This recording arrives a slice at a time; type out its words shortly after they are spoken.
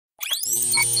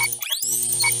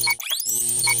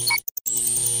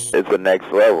It's the next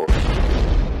level.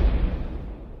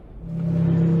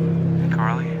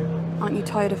 Carly? Aren't you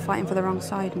tired of fighting for the wrong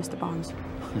side, Mr. Barnes?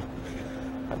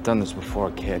 I've done this before,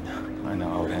 kid. I know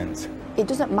how it ends. It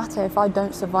doesn't matter if I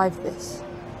don't survive this.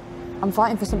 I'm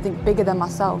fighting for something bigger than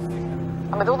myself.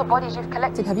 And with all the bodies you've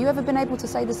collected, have you ever been able to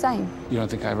say the same? You don't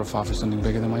think I ever fought for something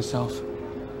bigger than myself?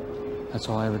 That's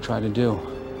all I ever tried to do.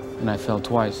 And I failed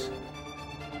twice.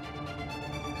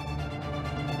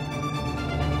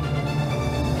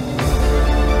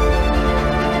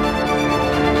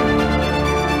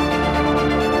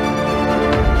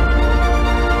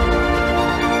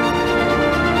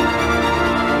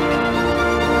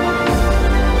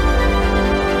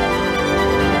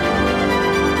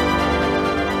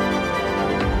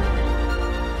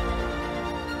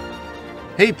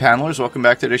 Hey, panelers, welcome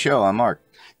back to the show. I'm Mark.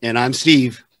 And I'm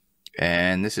Steve.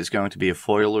 And this is going to be a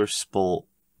foiler spool.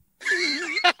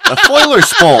 A foiler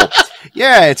spool.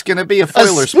 Yeah, it's going to be a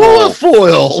foiler spool. A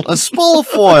foil. A spool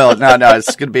foil. No,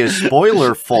 it's going to be a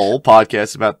spoiler full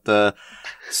podcast about the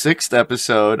 6th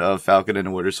episode of Falcon and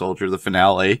the Winter Soldier, the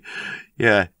finale.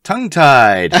 Yeah,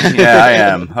 tongue-tied. Yeah, I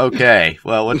am. Okay.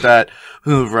 Well, with that,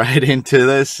 we'll move right into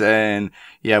this. And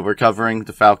yeah, we're covering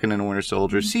the Falcon and the Winter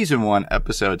Soldier, Season 1,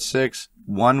 Episode 6,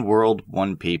 One World,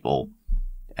 One People.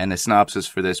 And the synopsis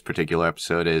for this particular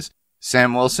episode is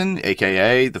Sam Wilson,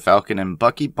 a.k.a. the Falcon, and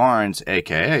Bucky Barnes,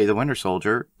 a.k.a. the Winter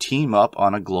Soldier, team up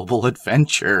on a global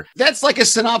adventure. That's like a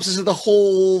synopsis of the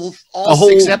whole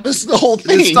 6 episodes, the whole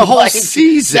thing. It's the whole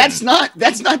season. That's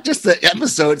not just the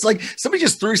episode. It's like somebody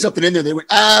just threw something in there. They went,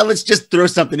 let's just throw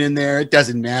something in there. It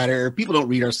doesn't matter. People don't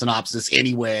read our synopsis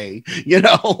anyway, you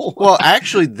know? Well,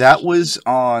 actually, that was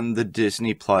on the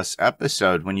Disney Plus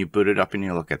episode when you boot it up and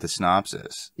you look at the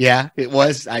synopsis. Yeah, it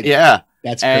was. Yeah.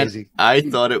 That's crazy. And I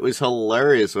thought it was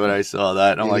hilarious when I saw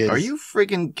that. And I'm like, are you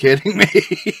freaking kidding me?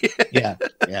 Yeah.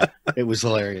 It was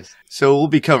hilarious. So we'll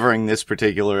be covering this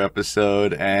particular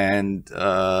episode and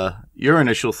your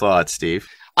initial thoughts, Steve.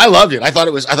 I loved it. I thought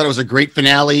it was a great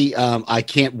finale. I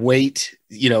can't wait.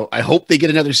 You know, I hope they get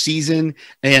another season,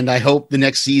 and I hope the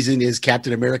next season is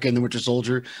Captain America and the Winter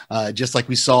Soldier. Just like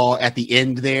we saw at the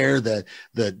end there,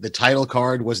 the title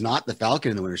card was not the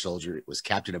Falcon and the Winter Soldier; it was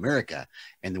Captain America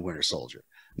and the Winter Soldier.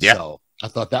 Yeah. So I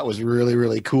thought that was really,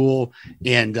 really cool,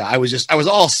 and I was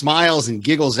all smiles and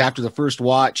giggles after the first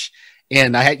watch.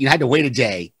 And I had to wait a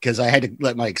day because I had to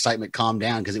let my excitement calm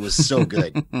down because it was so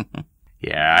good.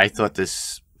 Yeah, I thought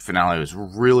this finale was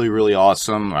really, really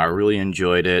awesome. I really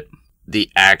enjoyed it.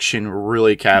 The action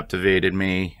really captivated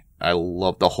me. I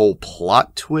love the whole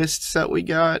plot twists that we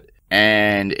got.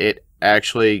 And it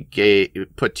actually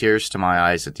put tears to my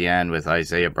eyes at the end with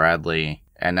Isaiah Bradley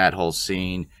and that whole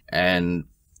scene. And,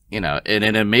 you know, and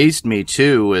it amazed me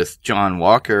too with John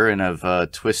Walker and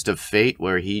of Twist of Fate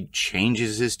where he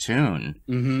changes his tune.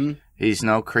 Mm-hmm. He's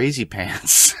no crazy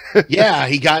pants. Yeah,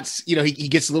 he gets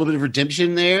a little bit of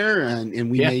redemption there, and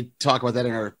we may talk about that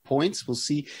in our points. We'll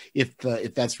see if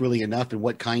that's really enough and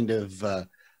what kind of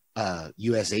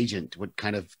U.S. agent, what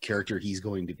kind of character he's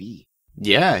going to be.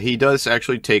 Yeah, he does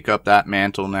actually take up that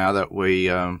mantle now that we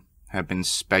have been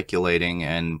speculating,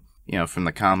 and you know, from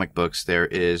the comic books,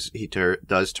 he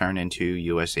does turn into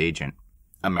U.S. Agent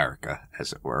America,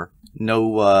 as it were.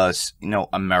 No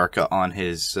America on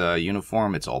his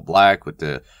uniform. It's all black with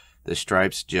the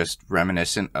stripes, just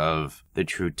reminiscent of the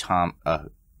true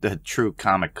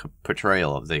comic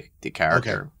portrayal of the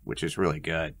character, which is really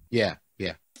good. Yeah,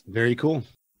 very cool.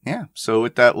 Yeah. So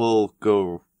with that, we'll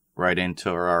go right into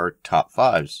our top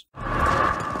 5s.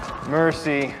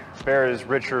 Mercy bears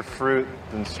richer fruit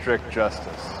than strict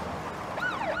justice.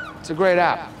 It's a great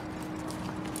app.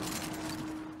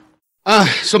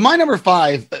 So my number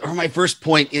 5, or my first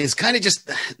point, is kind of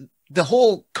just the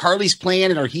whole Carly's plan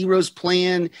and our hero's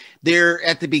plan there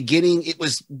at the beginning. It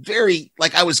was very,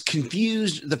 like, I was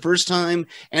confused the first time,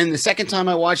 and the second time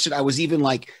I watched it, I was even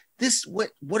like, this,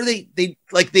 what are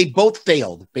they both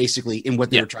failed basically in what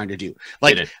they were trying to do.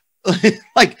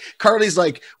 Like Carly's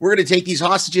like, we're going to take these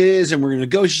hostages and we're going to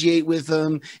negotiate with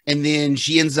them. And then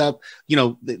she ends up, you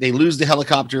know, they lose the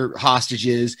helicopter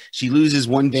hostages. She loses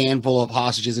one van full of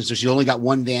hostages. And so she only got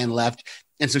one van left.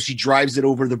 And so she drives it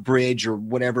over the bridge or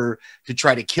whatever to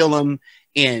try to kill him.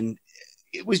 And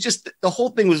it was just, the whole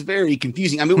thing was very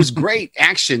confusing. I mean, it was great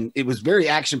action. It was very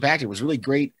action packed. It was really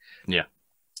great. Yeah.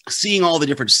 Seeing all the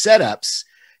different setups,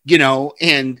 you know,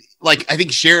 and like, I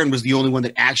think Sharon was the only one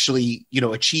that actually, you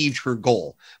know, achieved her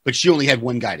goal, but she only had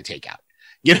one guy to take out,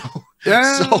 you know.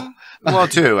 Yeah. So Well,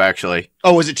 two, actually.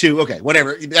 oh, was it two? Okay,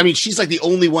 whatever. I mean, she's like the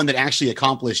only one that actually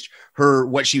accomplished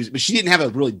what she was, but she didn't have a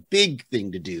really big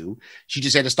thing to do. She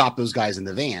just had to stop those guys in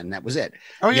the van. And that was it.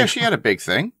 Oh, yeah, she had a big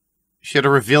thing. She had to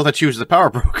reveal that she was the power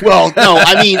broker. Well, no,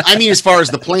 I mean, as far as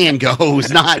the plan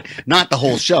goes, not the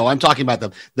whole show. I'm talking about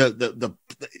the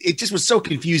it just was so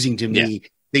confusing to me. Yeah.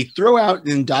 They throw out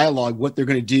in dialogue what they're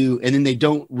going to do, and then they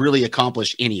don't really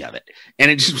accomplish any of it.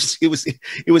 And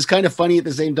it was kind of funny at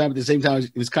the same time. At the same time,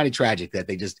 it was kind of tragic that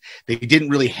they didn't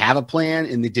really have a plan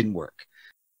and it didn't work.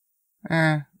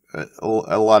 A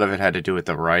lot of it had to do with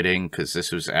the writing, because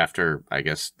this was after, I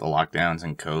guess, the lockdowns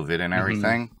and COVID and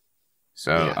everything. Mm-hmm.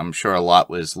 So yeah. I'm sure a lot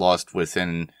was lost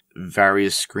within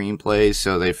various screenplays.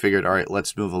 So they figured, all right,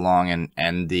 let's move along and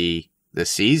end the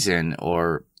season,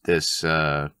 or this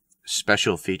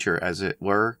special feature, as it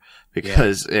were.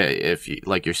 Because if you,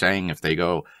 like you're saying, if they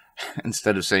go,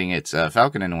 instead of saying it's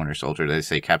Falcon and the Winter Soldier, they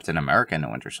say Captain America and the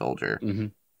Winter Soldier. Mm-hmm.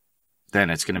 Then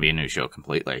it's going to be a new show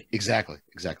completely. Exactly.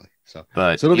 So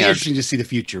it'll be interesting to see the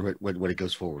future, what it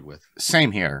goes forward with.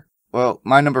 Same here. Well,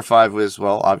 my number 5 was,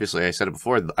 well, obviously I said it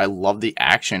before, I love the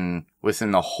action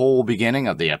within the whole beginning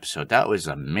of the episode. That was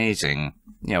amazing.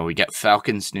 You know, we get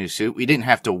Falcon's new suit. We didn't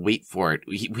have to wait for it.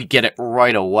 We get it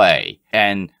right away.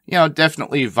 And, you know,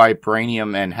 definitely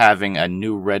Vibranium and having a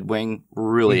new Red Wing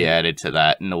really added to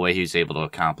that, and the way he was able to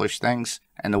accomplish things,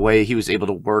 and the way he was able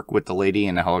to work with the lady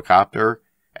in the helicopter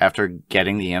after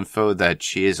getting the info that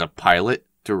she is a pilot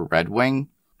through Red Wing.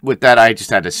 With that, I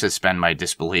just had to suspend my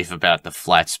disbelief about the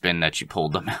flat spin that she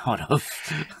pulled them out of.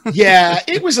 Yeah,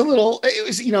 it was,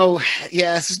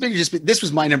 suspended. This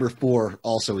was my number 4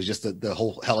 also, was just the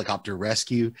whole helicopter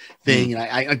rescue thing. And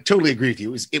I totally agree with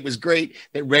you. It was great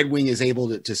that Red Wing is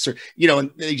able to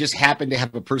and they just happen to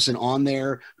have a person on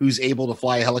there who's able to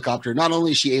fly a helicopter. Not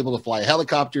only is she able to fly a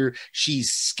helicopter,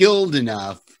 she's skilled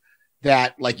enough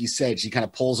that, like you said, she kind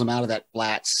of pulls them out of that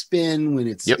flat spin when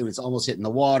it's almost hitting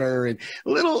the water, and a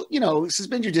little,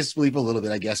 suspend your disbelief a little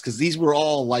bit, I guess, because these were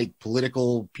all like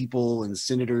political people and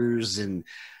senators, and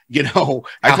I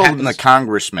call them the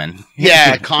congressmen.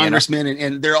 Yeah, congressmen,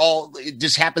 and they're all. It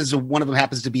just happens. One of them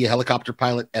happens to be a helicopter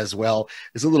pilot as well.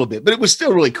 It's a little bit, but it was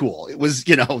still really cool. It was,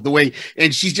 the way,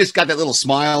 and she's just got that little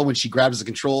smile when she grabs the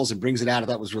controls and brings it out.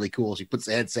 That was really cool. She puts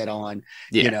the headset on.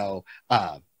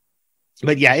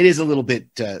 But yeah, it is a little bit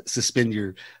suspend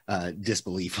your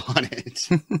disbelief on it.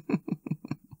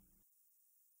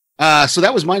 So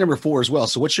that was my number 4 as well.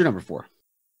 So what's your number 4?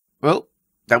 Well,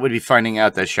 that would be finding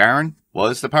out that Sharon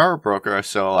was the power broker.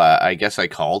 So I guess I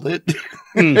called it.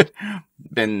 But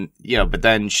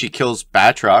then she kills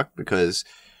Batroc, because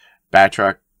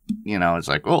Batroc, it's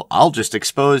like, well, I'll just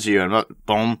expose you, and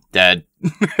boom, dead.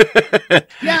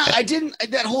 Yeah,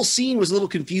 that whole scene was a little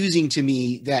confusing to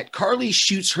me, that Carly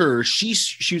shoots her, she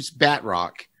shoots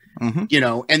Batroc, and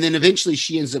then eventually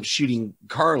she ends up shooting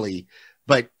Carly,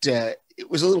 but it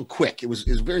was a little quick. It was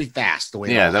very fast the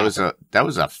way. Yeah, that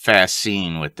was a fast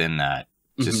scene within that,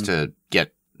 just to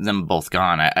get them both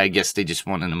gone. I guess they just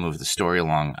wanted to move the story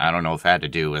along. I don't know if it had to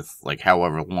do with like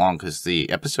however long, because the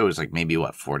episode is like maybe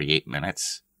 48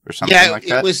 minutes. Or something like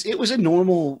that. It was a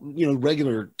normal,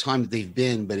 regular time that they've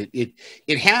been, but it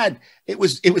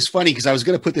was funny, because I was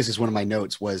going to put this as one of my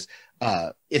notes, was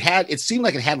it seemed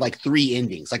like it had like 3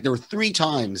 endings. Like there were 3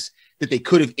 times that they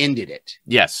could have ended it.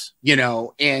 Yes.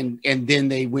 And then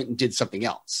they went and did something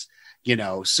else,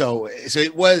 so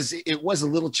it was a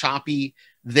little choppy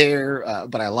there,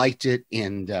 but I liked it.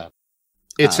 And,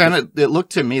 it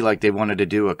looked to me like they wanted to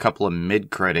do a couple of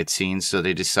mid-credit scenes, so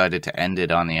they decided to end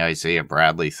it on the Isaiah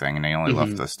Bradley thing, and they only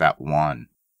left us that one.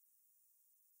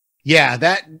 Yeah,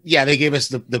 they gave us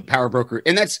the power broker,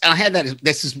 and I had that.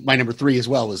 This is my number 3 as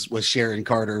well. Was Sharon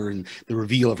Carter and the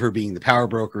reveal of her being the power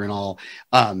broker and all.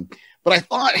 But I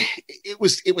thought it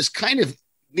was kind of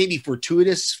maybe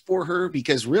fortuitous for her,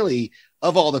 because really,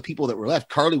 of all the people that were left,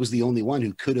 Carly was the only one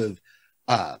who could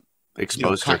have.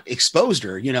 Exposed her,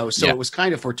 so it was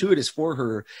kind of fortuitous for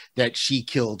her that she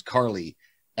killed Carly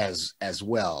as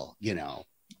well,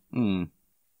 and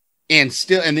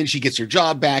then she gets her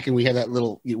job back, and we have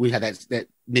that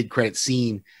mid-credit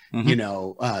scene,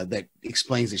 that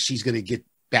explains that she's going to get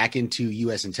back into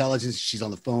U.S. intelligence. She's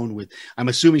on the phone I'm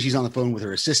assuming she's on the phone with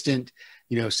her assistant,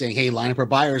 saying, hey, line up our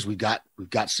buyers. We've got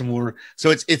some more.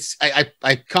 So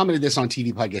I commented this on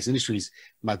TV Podcast Industries,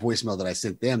 my voicemail that I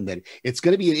sent them, that it's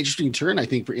going to be an interesting turn, I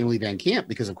think, for Emily Van Camp,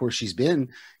 because of course she's been,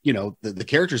 the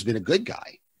character's been a good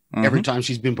guy every time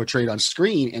she's been portrayed on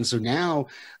screen. And so now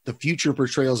the future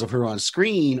portrayals of her on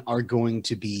screen are going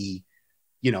to be,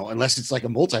 unless it's like a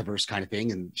multiverse kind of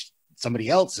thing and somebody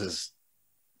else is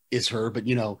her, but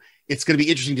it's going to be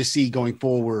interesting to see going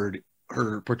forward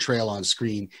her portrayal on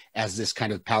screen as this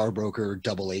kind of power broker,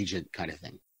 double agent kind of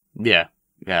thing. Yeah.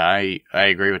 Yeah, I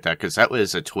agree with that, because that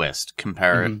was a twist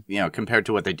compared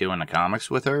to what they do in the comics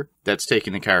with her. That's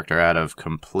taking the character out of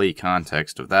complete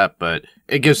context of that, but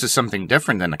it gives us something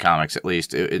different than the comics, at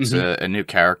least. It's a new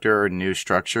character, a new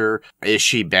structure. Is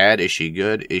she bad? Is she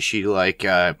good? Is she like,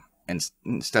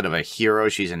 instead of a hero,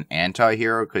 she's an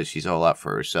anti-hero because she's all out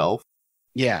for herself?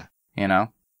 Yeah. You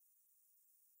know?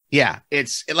 Yeah,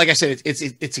 it's like I said,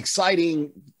 it's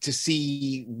exciting to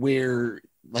see where,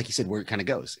 like you said, where it kind of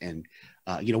goes. And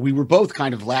we were both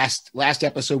kind of last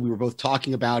episode, we were both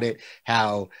talking about it,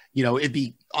 how, it'd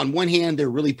be, on one hand, they're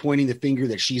really pointing the finger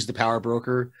that she's the power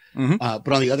broker.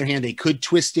 But on the other hand, they could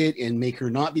twist it and make her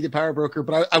not be the power broker.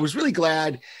 But I was really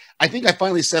glad. I think I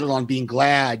finally settled on being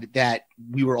glad that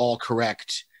we were all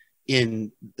correct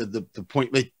in the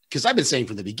point, because I've been saying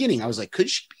from the beginning, I was like, could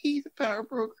she be the power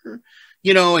broker?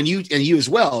 And you as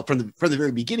well, from the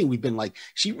very beginning, we've been like,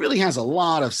 she really has a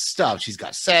lot of stuff. She's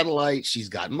got satellites, she's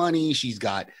got money, she's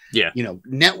got,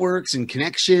 networks and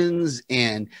connections.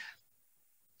 And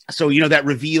so, that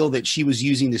reveal that she was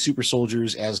using the super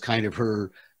soldiers as kind of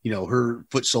her, her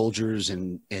foot soldiers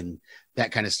and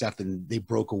that kind of stuff. And they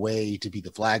broke away to be the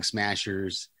flag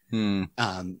smashers. So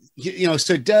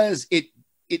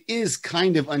it is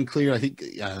kind of unclear. I think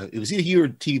it was either you or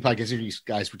TV podcast interviews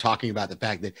guys were talking about the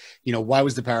fact that, why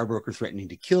was the power broker threatening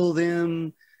to kill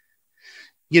them?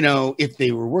 If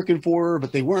they were working for her,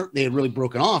 but they weren't, they had really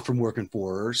broken off from working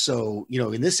for her. So,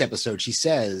 in this episode, she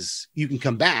says, you can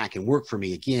come back and work for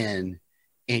me again.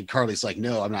 And Carly's like,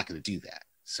 no, I'm not going to do that.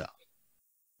 So.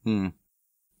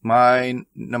 My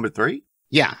number 3?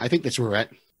 Yeah, I think that's where we're at.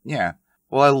 Yeah.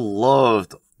 Well, I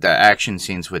loved the action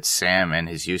scenes with Sam and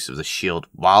his use of the shield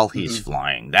while he's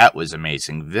flying. That was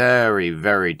amazing. Very,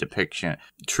 very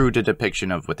true to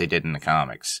depiction of what they did in the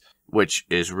comics, which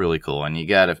is really cool. And you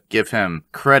gotta give him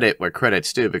credit where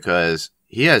credit's due, because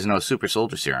he has no super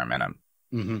soldier serum in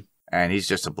him. And he's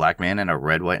just a black man in a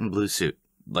red, white, and blue suit,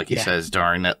 like he says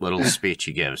during that little speech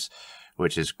he gives,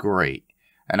 which is great.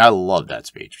 And I love that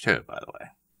speech too, by the way.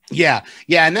 Yeah.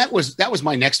 And that was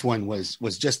my next one was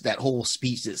just that whole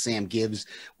speech that Sam gives,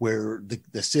 where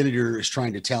the senator is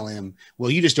trying to tell him,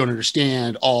 well, you just don't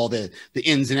understand all the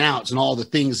ins and outs and all the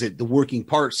things that the working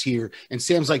parts here. And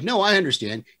Sam's like, no, I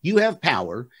understand. You have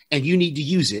power and you need to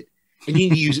use it, and you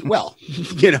need to use it well.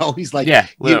 He's like,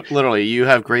 literally, you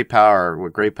have great power.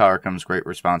 With great power comes great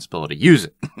responsibility. Use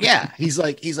it. Yeah. He's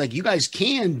like, you guys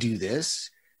can do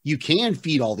this. You can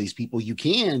feed all these people. You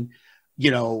can,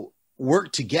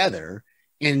 work together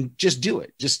and just do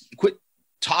it. Just quit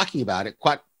talking about it.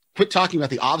 Quit talking about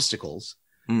the obstacles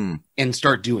and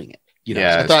start doing it.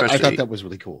 Yeah, so I thought that was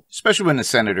really cool. Especially when the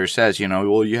senator says,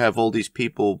 well, you have all these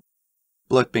people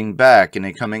blipping back and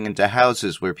they're coming into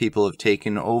houses where people have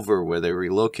taken over, where they're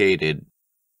relocated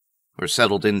or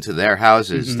settled into their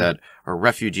houses that are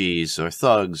refugees or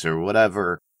thugs or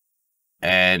whatever.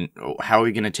 And how are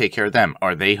we going to take care of them?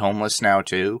 Are they homeless now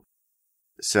too?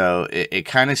 So it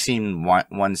kind of seemed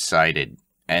one-sided,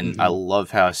 and I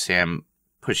love how Sam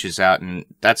pushes out, and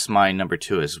that's my number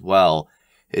 2 as well,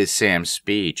 is Sam's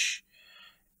speech.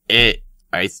 I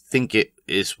think it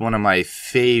is one of my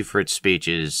favorite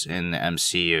speeches in the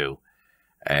MCU,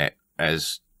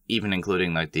 as even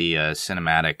including like the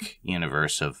cinematic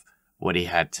universe of what he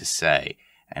had to say,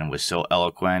 and was so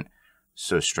eloquent,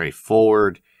 so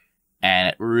straightforward, and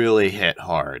it really hit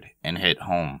hard and hit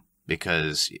home,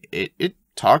 because it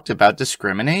talked about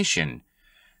discrimination,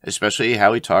 especially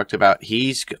how he talked about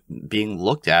he's being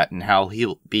looked at and how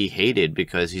he'll be hated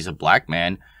because he's a black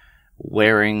man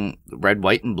wearing red,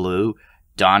 white, and blue,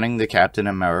 donning the Captain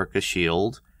America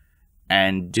shield,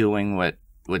 and doing what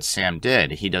Sam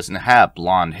did. He doesn't have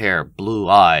blonde hair, blue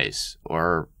eyes,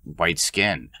 or white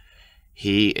skin.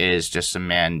 He is just a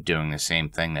man doing the same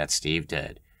thing that Steve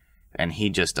did. And he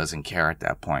just doesn't care at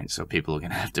that point. So people are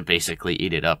going to have to basically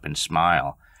eat it up and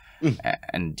smile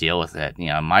and deal with it.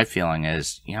 My feeling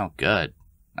is, good.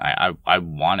 I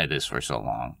wanted this for so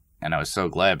long. And I was so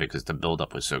glad because the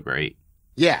buildup was so great.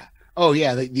 Yeah. Oh,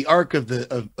 yeah. The arc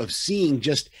of seeing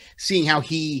how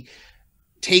he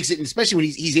takes it, and especially when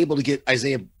he's able to get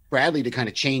Isaiah Bradley to kind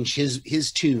of change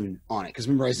his tune on it. Because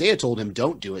remember, Isaiah told him,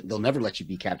 don't do it. They'll never let you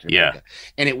be Captain America.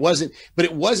 And it wasn't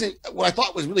what I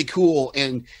thought was really cool.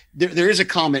 And there is a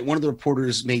comment. One of the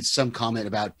reporters made some comment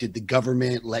about, did the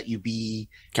government let you be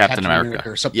Captain America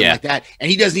or something like that?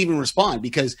 And he doesn't even respond,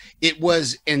 because it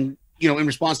was, in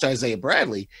response to Isaiah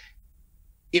Bradley,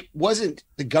 it wasn't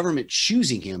the government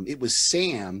choosing him. It was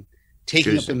Sam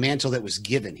taking up the mantle that was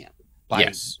given him. by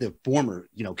Yes. the former,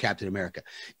 Captain America.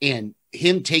 And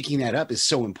him taking that up is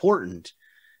so important,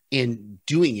 and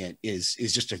doing it is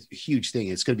just a huge thing.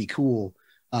 It's going to be cool.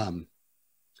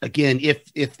 Again,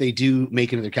 if they do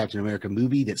make another Captain America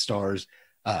movie that stars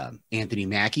Anthony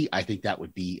Mackie, I think that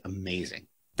would be amazing.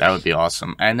 That would be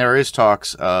awesome. And there is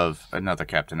talks of another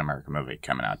Captain America movie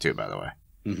coming out too, by the way.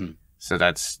 Mm-hmm. So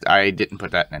I didn't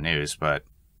put that in the news, but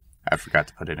I forgot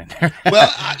to put it in there. Well,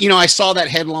 I saw that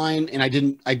headline,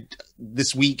 and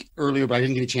this week earlier, but I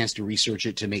didn't get a chance to research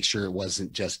it to make sure it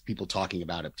wasn't just people talking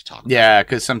about it to talk about it. Yeah,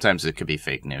 because sometimes it could be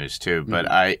fake news too. But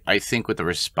Mm-hmm. I think with the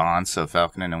response of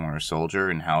Falcon and the Winter Soldier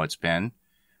and how it's been,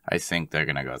 I think they're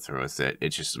going to go through with it.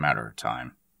 It's just a matter of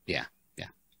time. Yeah.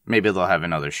 Maybe they'll have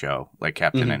another show like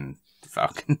Captain and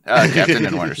Falcon, Captain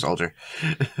and Winter Soldier.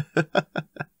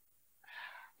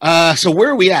 So where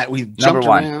are we at? We've jumped Number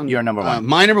one. around. You're number one.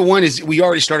 My number one is, we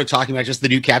already started talking about just the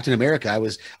new Captain America. I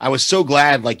was so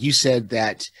glad, like you said,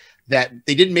 that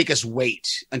they didn't make us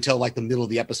wait until like the middle of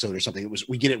the episode or something.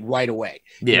 We get it right away.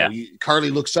 Yeah.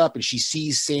 Carly looks up and she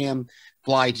sees Sam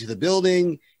fly to the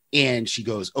building, and she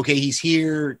goes, okay, he's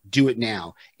here, do it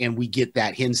now. And we get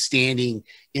that, him standing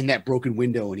in that broken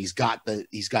window, and he's got the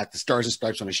stars and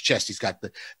stripes on his chest. He's got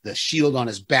the shield on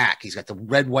his back. He's got the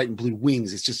red, white, and blue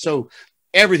wings. It's just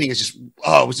everything is just,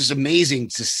 it was just amazing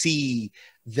to see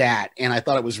that. And I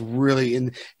thought it was really,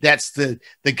 and that's the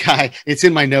guy, it's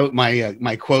in my note,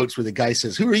 my quotes, where the guy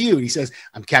says, who are you? And he says,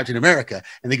 I'm Captain America.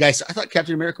 And the guy said, I thought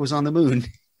Captain America was on the moon.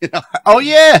 Oh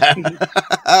yeah.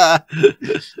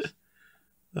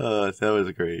 Oh, that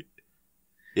was great.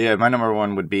 Yeah, my number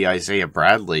one would be Isaiah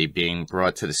Bradley being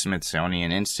brought to the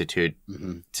Smithsonian Institute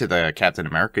to the Captain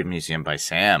America Museum by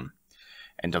Sam,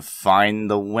 and to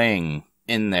find the wing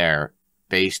in there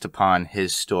based upon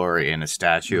his story and a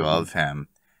statue of him,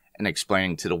 and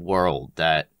explaining to the world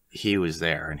that he was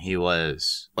there and he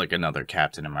was like another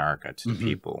Captain America to the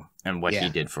people, and what he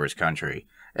did for his country.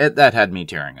 That had me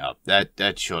tearing up.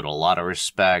 That showed a lot of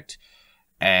respect,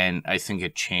 and I think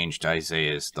it changed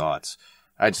Isaiah's thoughts.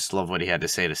 I just love what he had to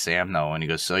say to Sam, though, and he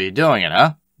goes, so you're doing it,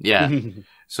 huh? Yeah.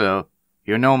 So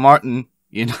you know Martin,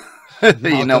 you know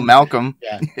you know Malcolm.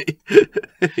 Yeah.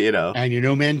 And you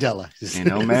know Mandela. You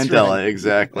know Mandela, right.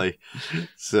 Exactly.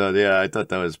 So yeah, I thought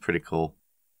that was pretty cool.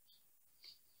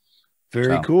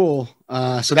 Very cool.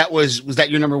 So that was that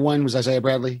your number one, was Isaiah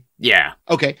Bradley? Yeah.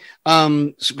 Okay.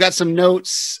 So we've got some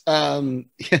notes.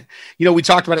 We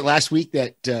talked about it last week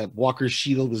that Walker's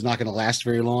shield was not going to last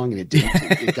very long, and it didn't.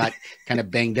 It got kind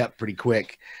of banged up pretty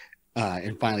quick,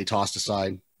 and finally tossed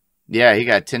aside. Yeah, he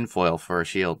got tinfoil for a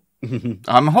shield.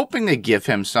 I'm hoping they give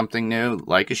him something new,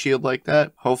 like a shield like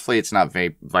that. Hopefully it's not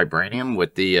vibranium,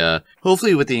 with the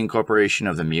hopefully with the incorporation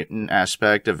of the mutant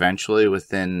aspect eventually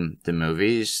within the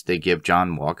movies, they give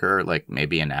John Walker like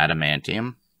maybe an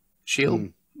adamantium shield.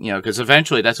 Because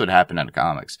eventually that's what happened in the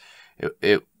comics.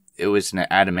 It was an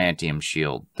adamantium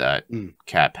shield that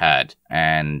Cap had,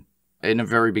 and in the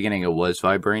very beginning it was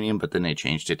vibranium, but then they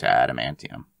changed it to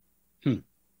adamantium.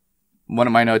 One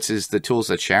of my notes is the tools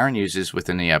that Sharon uses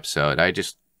within the episode. I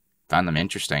just found them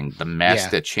interesting. The mask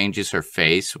that changes her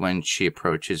face when she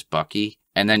approaches Bucky,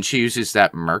 and then she uses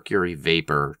that mercury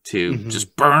vapor to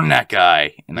just burn that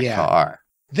guy in the car.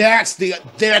 That's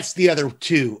the other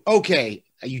two. Okay,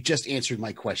 you just answered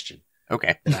my question.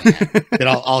 Okay, that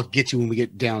I'll get to when we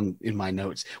get down in my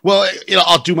notes. Well,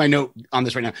 I'll do my note on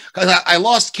this right now, because I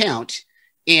lost count,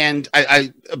 and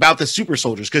I about the super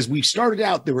soldiers, because we started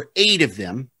out, there were 8 of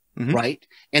them. Right.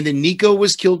 And then Nico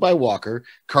was killed by Walker.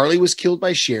 Carly was killed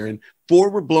by Sharon. 4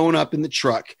 were blown up in the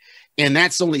truck. And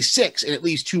that's only 6. And it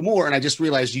leaves 2 more. And I just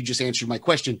realized you just answered my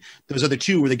question. Those other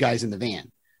 2 were the guys in the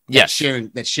van. Yes.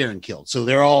 That Sharon killed. So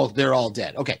they're all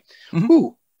dead. Okay.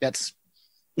 Ooh, that's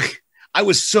I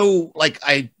was so like,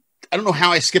 I don't know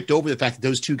how I skipped over the fact that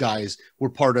those 2 guys were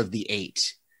part of the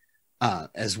 8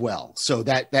 as well. So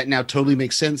that now totally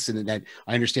makes sense. And that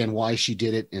I understand why she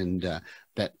did it. And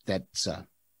that's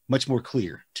much more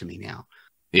clear to me now.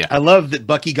 Yeah. I love that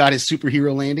Bucky got his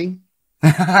superhero landing.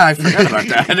 I forgot about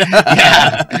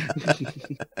that.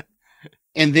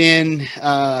 And then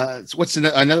what's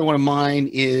another one of mine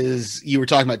is, you were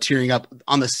talking about tearing up.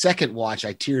 On the second watch,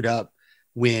 I teared up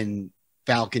when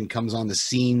Falcon comes on the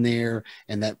scene there,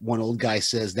 and that one old guy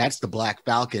says, that's the Black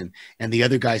Falcon. And the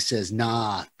other guy says,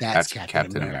 nah, that's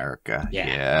Captain America.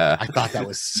 Yeah. I thought that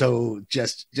was so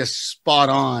just spot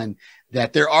on,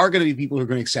 that there are going to be people who are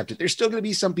going to accept it. There's still going to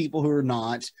be some people who are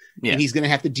not, and he's going to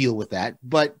have to deal with that.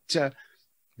 But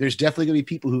there's definitely going to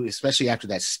be people who, especially after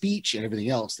that speech and everything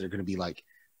else, they're going to be like,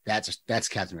 that's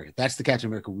Captain America. That's the Captain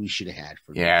America we should have had.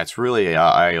 It's really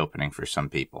eye-opening for some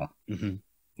people.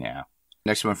 Yeah.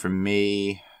 Next one for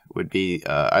me, would be,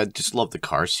 I just love the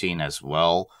car scene as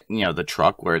well. You know, the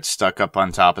truck where it's stuck up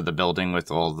on top of the building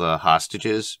with all the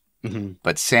hostages. Mm-hmm.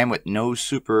 But Sam, with no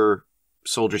super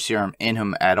soldier serum in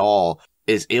him at all,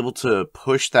 is able to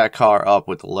push that car up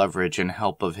with the leverage and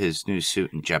help of his new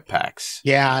suit and jetpacks.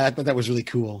 Yeah, I thought that was really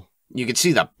cool. You could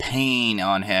see the pain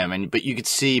on him, but you could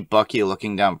see Bucky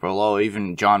looking down below.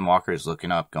 Even John Walker's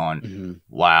looking up, going,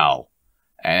 "Wow!"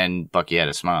 And Bucky had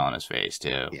a smile on his face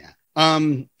too. Yeah.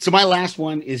 So my last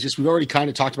one is just, we've already kind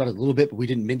of talked about it a little bit, but we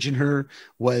didn't mention her,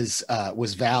 was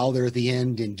Val there at the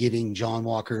end and giving John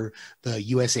Walker the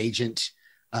U.S. agent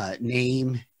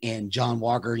name, and John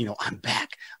Walker, you know, I'm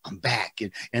back.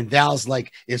 And Val's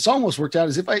like, it's almost worked out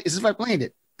as if I planned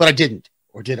it, but I didn't.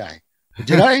 Or did I?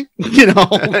 Did I? You know,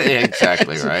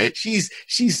 Exactly right. She's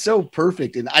so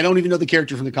perfect, and I don't even know the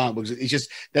character from the comic books. It's just,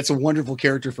 that's a wonderful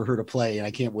character for her to play, and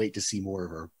I can't wait to see more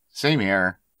of her. Same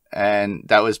here. And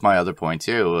that was my other point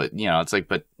too. You know, it's like,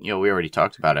 but you know, we already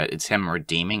talked about it. It's him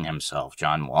redeeming himself,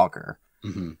 John Walker.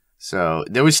 Mm-hmm. So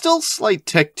there was still slight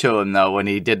tick to him though when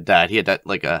he did that. He had that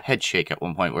like a head shake at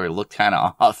one point where he looked kind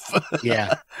of off.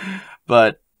 Yeah.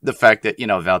 But the fact that, you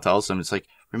know, Val tells him, it's like,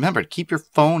 remember, keep your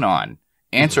phone on.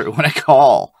 Answer it when I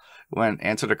call.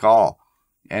 Answer the call.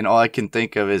 And all I can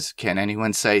think of is, can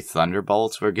anyone say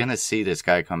Thunderbolts? We're going to see this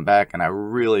guy come back. And I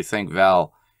really think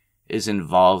Val is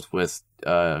involved with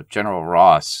General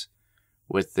Ross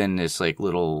within this like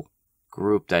little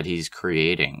group that he's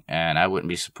creating. And I wouldn't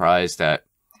be surprised that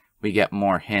we get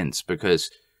more hints,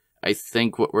 because I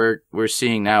think what we're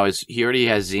seeing now is he already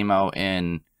has Zemo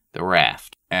in the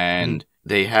raft. And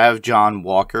they have John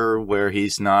Walker where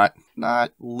he's not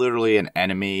literally an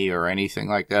enemy or anything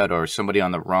like that, or somebody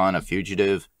on the run, a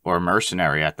fugitive or a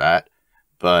mercenary at that,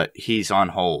 but he's on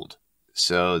hold.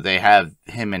 So they have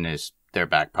him in their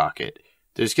back pocket.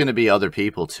 There's going to be other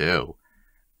people too.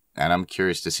 And I'm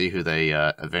curious to see who they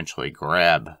eventually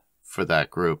grab for that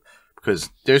group,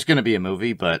 because there's going to be a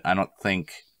movie, but I don't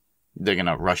think they're going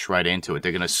to rush right into it.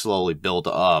 They're going to slowly build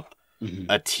up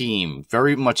a team,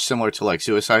 very much similar to like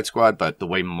Suicide Squad, but the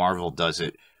way Marvel does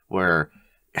it, where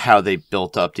how they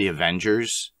built up the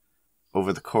Avengers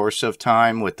over the course of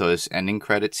time with those ending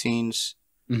credit scenes,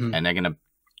 and they're going to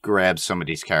grab some of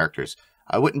these characters.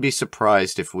 I wouldn't be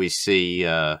surprised if we see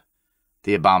the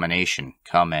Abomination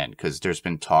come in, because there's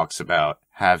been talks about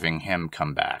having him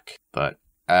come back, but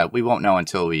we won't know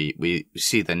until we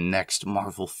see the next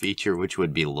Marvel feature, which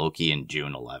would be Loki in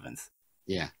June 11th.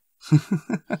 Yeah.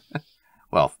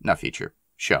 Well, not feature,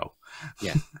 show.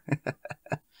 Yeah.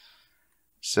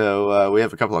 So we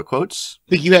have a couple of quotes.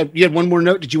 I think you had one more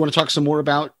note. Did you want to talk some more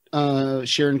about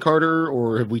Sharon Carter,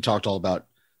 or have we talked all about?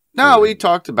 No, we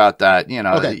talked about that. You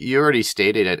know, Okay. You already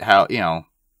stated it.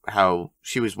 How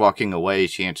she was walking away.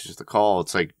 She answers the call.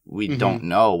 It's like we don't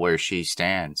know where she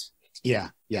stands.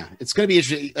 Yeah. It's going to be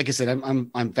interesting. Like I said,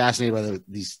 I'm fascinated by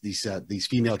these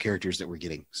female characters that we're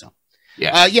getting. So.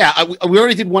 Yeah. We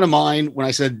already did one of mine when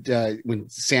I said, when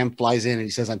Sam flies in and he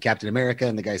says, I'm Captain America.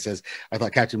 And the guy says, I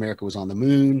thought Captain America was on the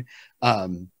moon.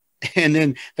 And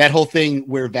then that whole thing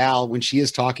where Val, when she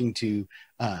is talking to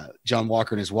John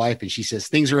Walker and his wife, and she says,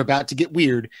 things are about to get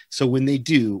weird. So when they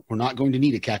do, we're not going to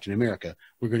need a Captain America.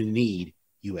 We're going to need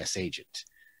U.S. Agent.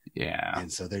 Yeah.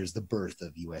 And so there's the birth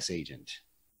of U.S. Agent.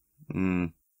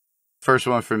 First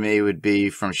one for me would be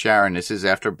from Sharon. This is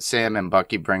after Sam and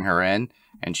Bucky bring her in,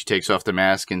 and she takes off the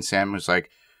mask, and Sam was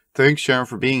like, thanks, Sharon,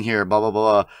 for being here, blah, blah,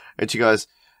 blah. And she goes,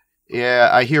 yeah,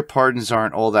 I hear pardons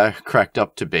aren't all that cracked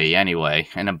up to be anyway.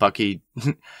 And then Bucky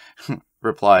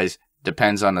replies,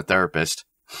 depends on the therapist.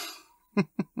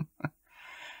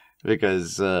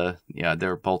 Because,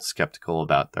 they're both skeptical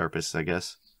about therapists, I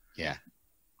guess. Yeah.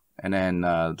 And then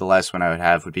the last one I would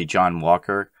have would be John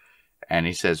Walker. And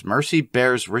he says, mercy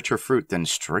bears richer fruit than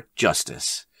strict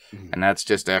justice. And that's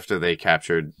just after they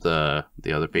captured the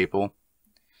other people.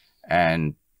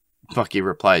 And Bucky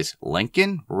replies,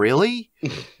 Lincoln? Really?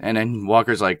 And then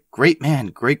Walker's like, great man,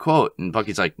 great quote. And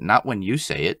Bucky's like, not when you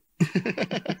say it.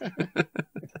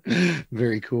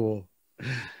 Very cool.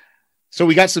 So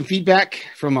we got some feedback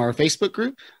from our Facebook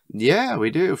group. Yeah,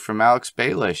 we do. From Alex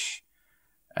Baelish.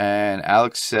 And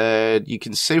Alex said, you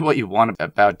can say what you want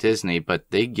about Disney,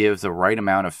 but they give the right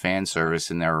amount of fan service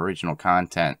in their original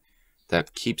content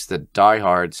that keeps the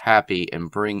diehards happy and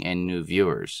bring in new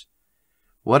viewers.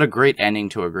 What a great ending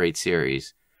to a great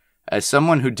series. As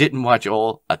someone who didn't watch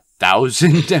all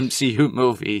 1,000 MCU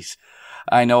movies,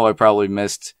 I know I probably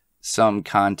missed some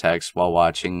context while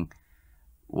watching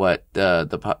what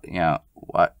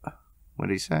what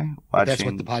did he say? Watching, that's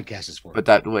what the podcast is for. But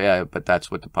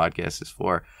that's what the podcast is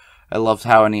for. I loved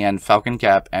how in the end, Falcon,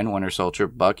 Cap, and Winter Soldier,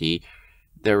 Bucky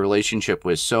Their relationship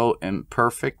was so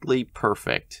imperfectly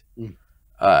perfect.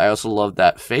 I also love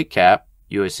that fake Cap,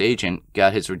 U.S. agent,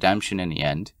 got his redemption in the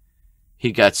end.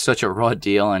 He got such a raw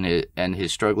deal, and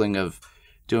his struggling of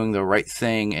doing the right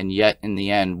thing, and yet in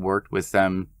the end worked with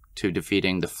them to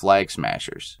defeating the Flag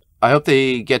Smashers. I hope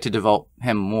they get to develop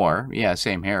him more. Yeah,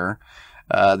 same here.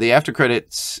 The after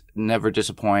credits never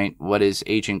disappoint. What is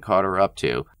Agent Carter up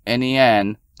to? In the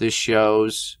end, this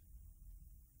shows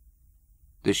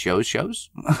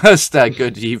us that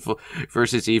good evil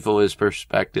versus evil is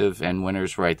perspective, and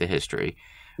winners write the history.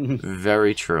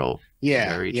 Very true.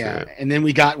 Yeah, Very yeah. true. And then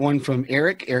we got one from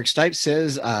Eric. Eric Stipe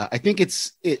says, I think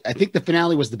the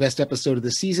finale was the best episode of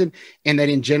the season, and that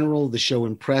in general, the show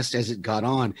impressed as it got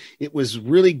on. It was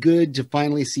really good to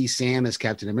finally see Sam as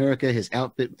Captain America. His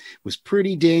outfit was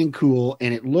pretty dang cool,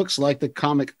 and it looks like the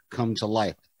comic come to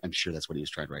life. I'm sure that's what he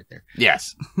was trying right there.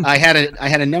 Yes. I had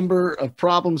a number of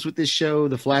problems with this show,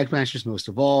 the Flag Smashers most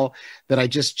of all, that I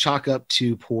just chalk up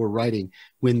to poor writing.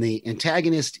 When the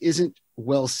antagonist isn't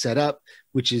well set up,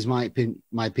 which is my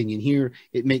opinion here,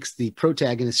 it makes the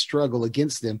protagonist struggle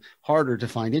against them harder to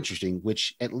find interesting,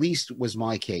 which at least was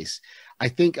my case. I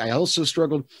think I also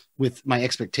struggled with my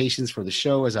expectations for the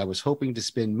show, as I was hoping to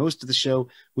spend most of the show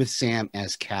with Sam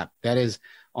as Cap. That is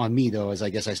on me, though, as I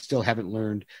guess I still haven't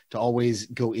learned to always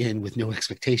go in with no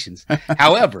expectations.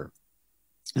 However,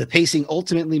 the pacing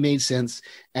ultimately made sense,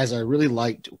 as I really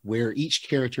liked where each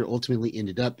character ultimately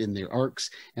ended up in their arcs,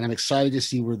 and I'm excited to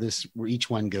see where each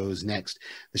one goes next.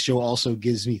 The show also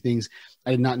gives me things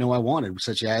I did not know I wanted,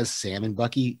 such as Sam and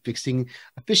Bucky fixing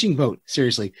a fishing boat.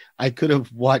 Seriously, I could have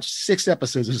watched 6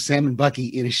 episodes of Sam and Bucky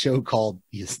in a show called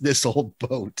This Old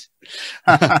Boat.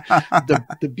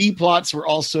 The B plots were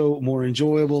also more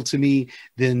enjoyable to me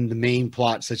than the main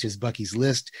plot, such as Bucky's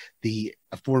list, the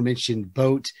aforementioned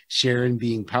boat, Sharon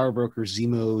being power broker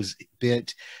Zemo's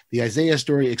bit, the Isaiah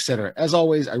story, etc. As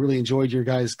always, I really enjoyed your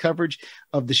guys' coverage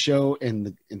of the show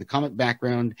and the comic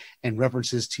background and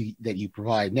references that you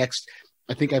provide. Next,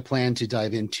 I think I plan to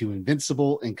dive into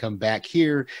Invincible and come back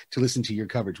here to listen to your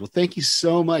coverage. Well, thank you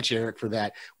so much, Eric, for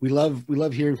that. We love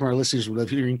hearing from our listeners. We love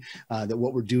hearing that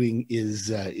what we're doing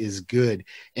is good.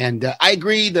 And I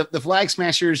agree that the Flag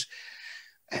Smashers,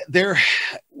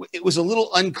 it was a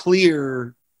little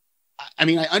unclear. I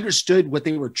mean, I understood what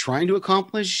they were trying to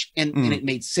accomplish, and it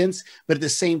made sense. But at the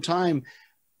same time,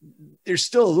 there's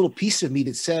still a little piece of me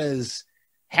that says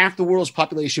half the world's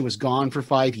population was gone for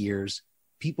 5 years.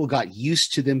 People got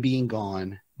used to them being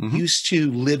gone, used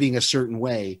to living a certain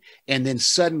way. And then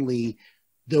suddenly,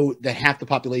 though, that half the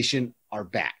population are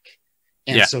back.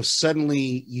 And so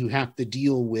suddenly you have to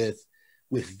deal with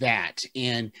that.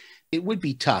 And it would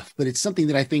be tough, but it's something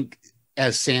that I think,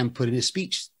 as Sam put in his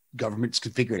speech, governments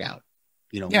could figure it out,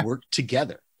 work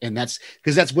together. And that's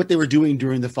because that's what they were doing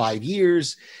during the 5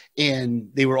 years.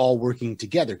 And they were all working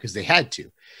together because they had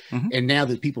to. And now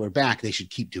that people are back, they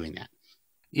should keep doing that.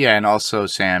 Yeah, and also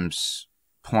Sam's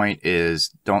point is,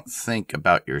 don't think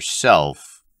about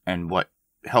yourself and what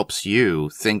helps you.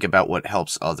 Think about what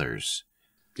helps others.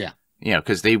 Yeah.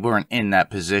 Because they weren't in that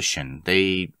position.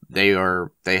 They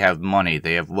have money,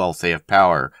 they have wealth, they have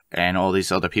power, and all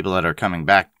these other people that are coming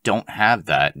back don't have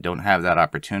that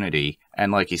opportunity.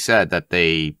 And like you said, that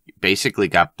they basically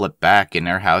got blipped back and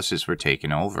their houses were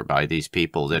taken over by these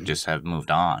people that just have moved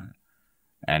on.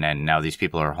 And then now these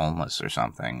people are homeless or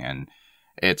something. And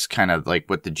it's kind of like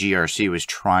what the GRC was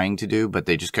trying to do, but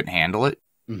they just couldn't handle it.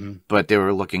 But they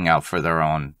were looking out for their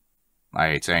own, I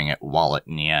hate saying it, wallet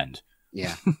in the end.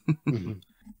 Yeah.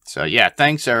 So, yeah,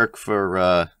 thanks, Eric,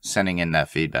 for sending in that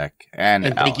feedback. And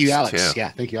thank you, Alex. Too. Yeah,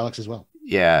 thank you, Alex, as well.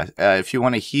 Yeah, if you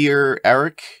want to hear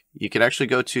Eric, you could actually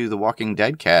go to the Walking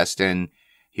Dead cast, and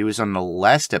he was on the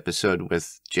last episode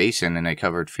with Jason, and they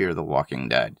covered Fear of the Walking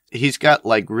Dead. He's got,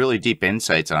 really deep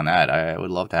insights on that. I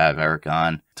would love to have Eric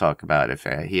on, talk about if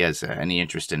he has any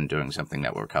interest in doing something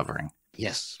that we're covering.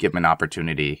 Yes. Give him an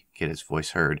opportunity, get his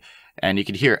voice heard. And you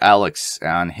could hear Alex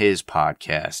on his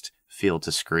podcast, Field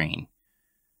to Screen.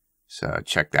 So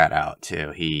check that out,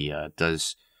 too. He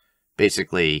does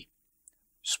basically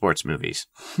sports movies.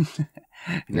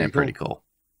 And they're pretty cool.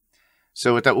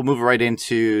 So with that, we'll move right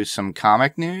into some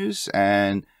comic news.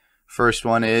 And first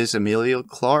one is Emilia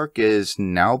Clarke is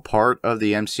now part of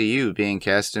the MCU, being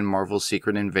cast in Marvel's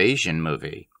Secret Invasion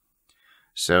movie.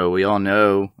 So we all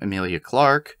know Emilia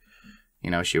Clarke.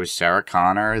 She was Sarah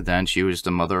Connor. Then she was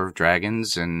the Mother of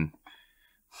Dragons. And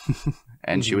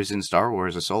she was in Star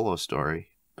Wars, A Solo Story.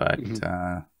 But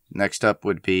next up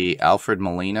would be Alfred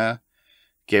Molina.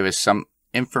 Gave us some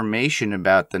information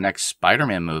about the next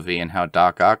Spider-Man movie and how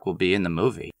Doc Ock will be in the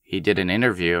movie. he did an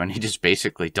interview and he just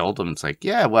basically told them, it's like,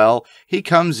 yeah, well, he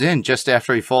comes in just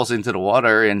after he falls into the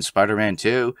water in Spider-Man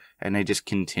 2, and they just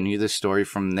continue the story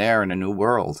from there in a new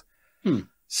world.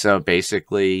 So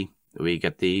basically, we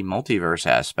get the multiverse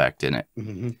aspect in it.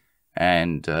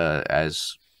 And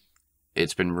as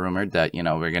it's been rumored that, you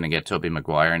know, we're going to get Tobey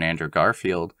Maguire and Andrew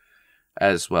Garfield,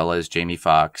 as well as Jamie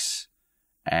Foxx,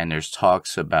 and there's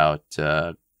talks about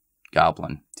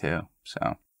Goblin, too.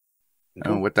 So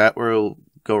with that, we'll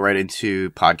go right into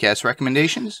podcast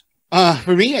recommendations.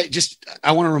 For me,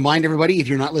 I want to remind everybody, if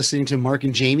you're not listening to Mark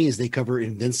and Jamie as they cover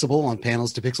Invincible on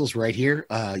Panels to Pixels right here,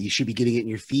 you should be getting it in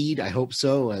your feed. I hope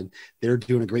so. And they're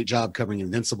doing a great job covering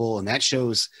Invincible. And that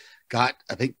show's got,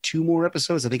 I think, 2 more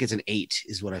episodes. I think it's an 8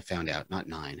 is what I found out, not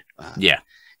 9. Yeah.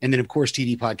 And then, of course,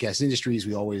 TD Podcast Industries,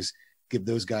 we always give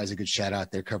those guys a good shout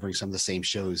out. They're covering some of the same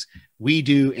shows we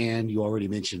do. And you already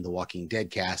mentioned the Walking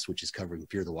Dead cast, which is covering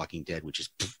Fear the Walking Dead, which is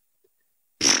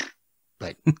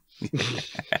but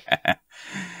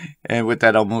and with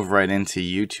that, I'll move right into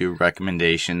YouTube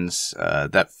recommendations.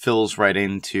 That fills right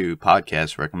into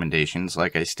podcast recommendations.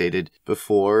 Like I stated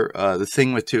before, The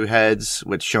Thing with Two Heads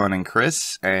with Sean and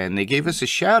Chris, and they gave us a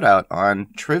shout out on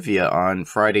trivia on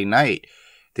Friday night.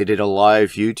 They did a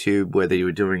live YouTube where they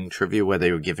were doing trivia, where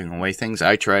they were giving away things.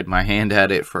 I tried my hand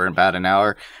at it for about an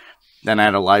hour. Then I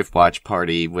had a live watch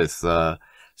party with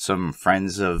some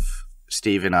friends of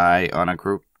Steve and I on a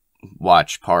group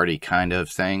watch party kind of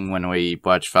thing when we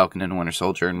watched Falcon and Winter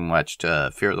Soldier and watched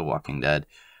Fear the Walking Dead,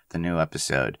 the new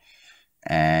episode.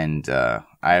 And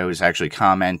I was actually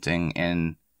commenting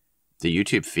in the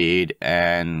YouTube feed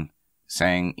and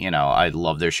saying, you know, I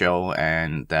love their show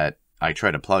and that I try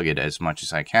to plug it as much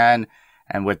as I can.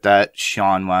 And with that,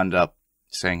 Sean wound up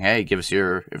saying, hey, give us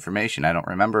your information. I don't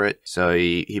remember it. So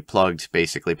he plugged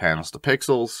basically Panels to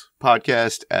Pixels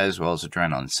podcast as well as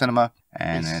Adrenaline Cinema.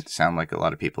 And it sounded like a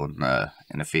lot of people in the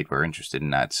feed were interested in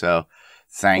that. So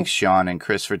thanks, Sean and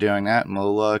Chris, for doing that. And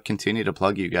we'll continue to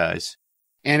plug you guys.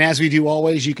 And as we do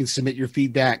always, you can submit your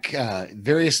feedback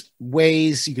various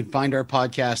ways. You can find our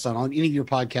podcast on any of your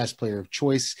podcast player of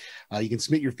choice. You can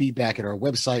submit your feedback at our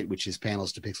website, which is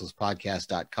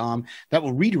panelstopixelspodcast.com. That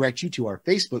will redirect you to our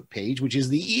Facebook page, which is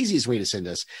the easiest way to send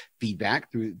us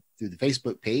feedback through the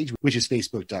Facebook page, which is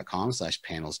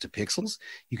facebook.com/panelstopixels.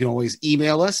 You can always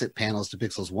email us at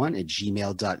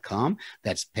panelstopixels1@gmail.com.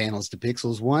 That's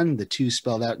panelstopixels1, the 2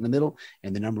 spelled out in the middle,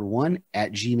 and the number 1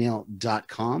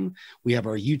 @gmail.com. We have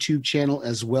our YouTube channel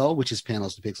as well, which is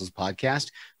Panels to Pixels Podcast.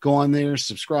 Go on there,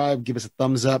 subscribe, give us a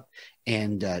thumbs up,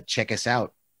 and check us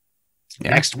out.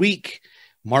 Yeah. Next week,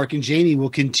 Mark and Jamie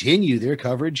will continue their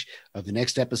coverage of the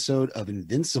next episode of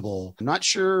Invincible. I'm not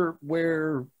sure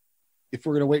if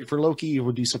we're going to wait for Loki or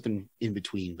we'll do something in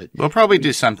between, but we'll probably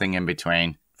do something in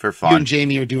between for fun. You and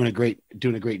Jamie are doing a great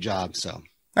job. So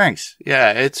thanks.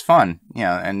 Yeah, it's fun.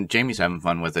 Yeah. And Jamie's having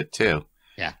fun with it too.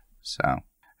 Yeah. So,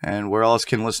 and where else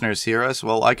can listeners hear us?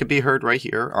 Well, I could be heard right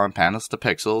here on Panels to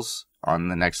Pixels on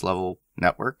the Next Level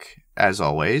Network, as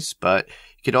always, but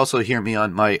you could also hear me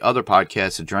on my other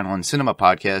podcast, Adrenaline Cinema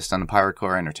Podcast, on the Pirate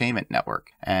Core Entertainment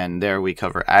Network. And there we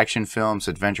cover action films,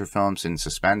 adventure films, and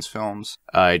suspense films.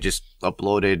 I just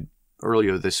uploaded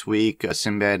earlier this week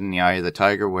Sinbad and the Eye of the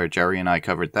Tiger, where Jerry and I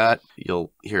covered that.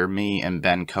 You'll hear me and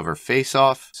Ben cover Face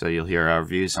Off, so you'll hear our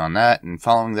views on that. And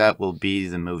following that will be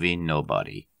the movie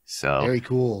Nobody. So very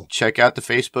cool. Check out the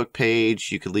Facebook page.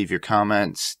 You could leave your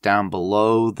comments down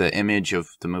below the image of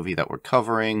the movie that we're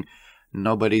covering.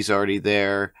 Nobody's already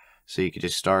there, so you could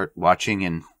just start watching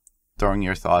and throwing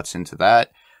your thoughts into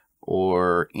that.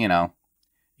 Or, you know,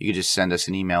 you could just send us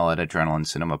an email at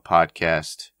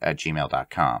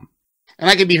adrenalinecinema.podcast@gmail.com. And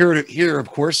I can be heard here, of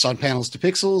course, on Panels to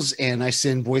Pixels, and I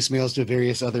send voicemails to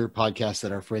various other podcasts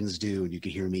that our friends do, and you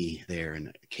can hear me there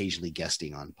and occasionally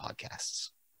guesting on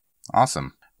podcasts.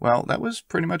 Awesome. Well, that was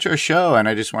pretty much our show, and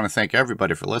I just want to thank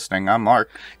everybody for listening. I'm Mark.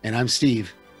 And I'm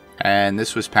Steve. And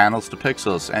this was Panels to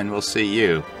Pixels, and we'll see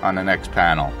you on the next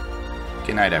panel.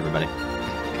 Good night, everybody.